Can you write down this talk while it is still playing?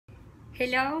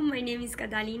Hello, my name is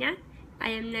Catalina.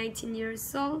 I am 19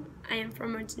 years old. I am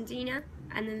from Argentina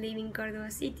and I live in Córdoba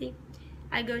City.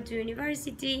 I go to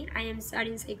university. I am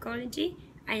studying psychology.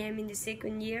 I am in the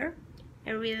second year.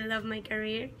 I really love my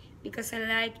career because I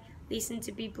like listening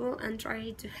to people and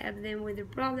try to help them with their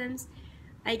problems.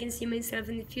 I can see myself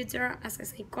in the future as a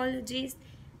psychologist.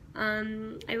 I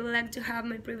would like to have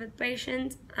my private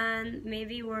patients and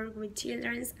maybe work with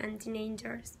children and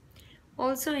teenagers.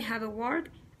 Also, I have a work.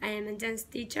 I am a dance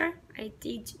teacher. I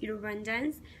teach urban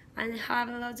dance and have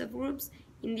a lot of groups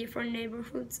in different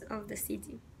neighborhoods of the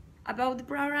city. About the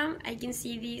program, I can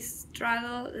see this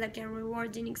travel like a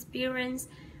rewarding experience.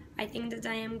 I think that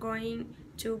I am going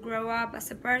to grow up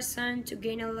as a person, to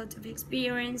gain a lot of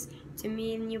experience, to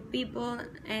meet new people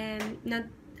and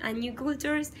new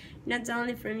cultures, not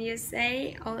only from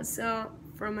USA, also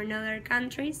from another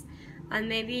countries, and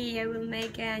maybe I will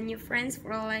make new friends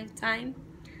for a lifetime.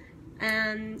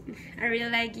 I really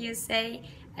like USA.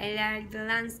 I like the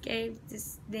landscape,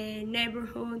 the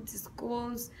neighborhood, the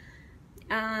schools.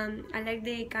 I like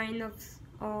the kind of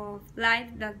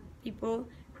life that people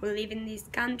who live in this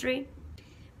country.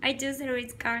 I chose the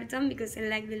Ritz-Carlton because I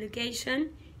like the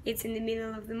location. It's in the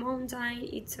middle of the mountain,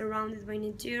 it's surrounded by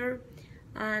nature,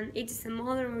 and it is a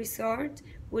modern resort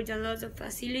with a lot of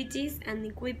facilities and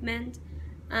equipment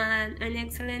and an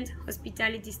excellent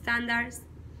hospitality standards.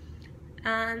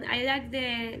 And I like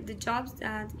the jobs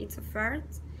that it's offered.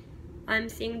 I'm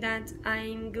thinking that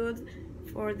I'm good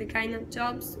for the kind of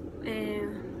jobs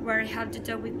where I have to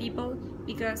talk with people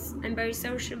because I'm very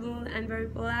sociable, I'm very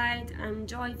polite, I'm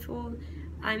joyful,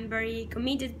 I'm very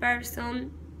committed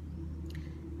person,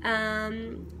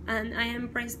 and I am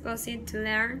predisposed to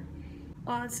learn.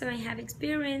 Also, I have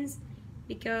experience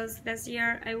because last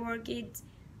year I worked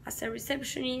as a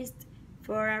receptionist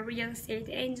for a real estate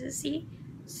agency.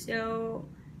 So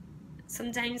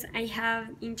sometimes I have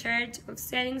in charge of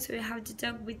selling, so I have to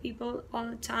talk with people all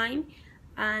the time,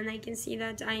 and I can see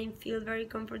that I feel very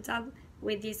comfortable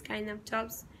with this kind of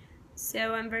jobs.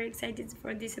 So I'm very excited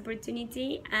for this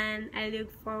opportunity and I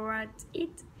look forward to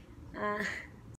it.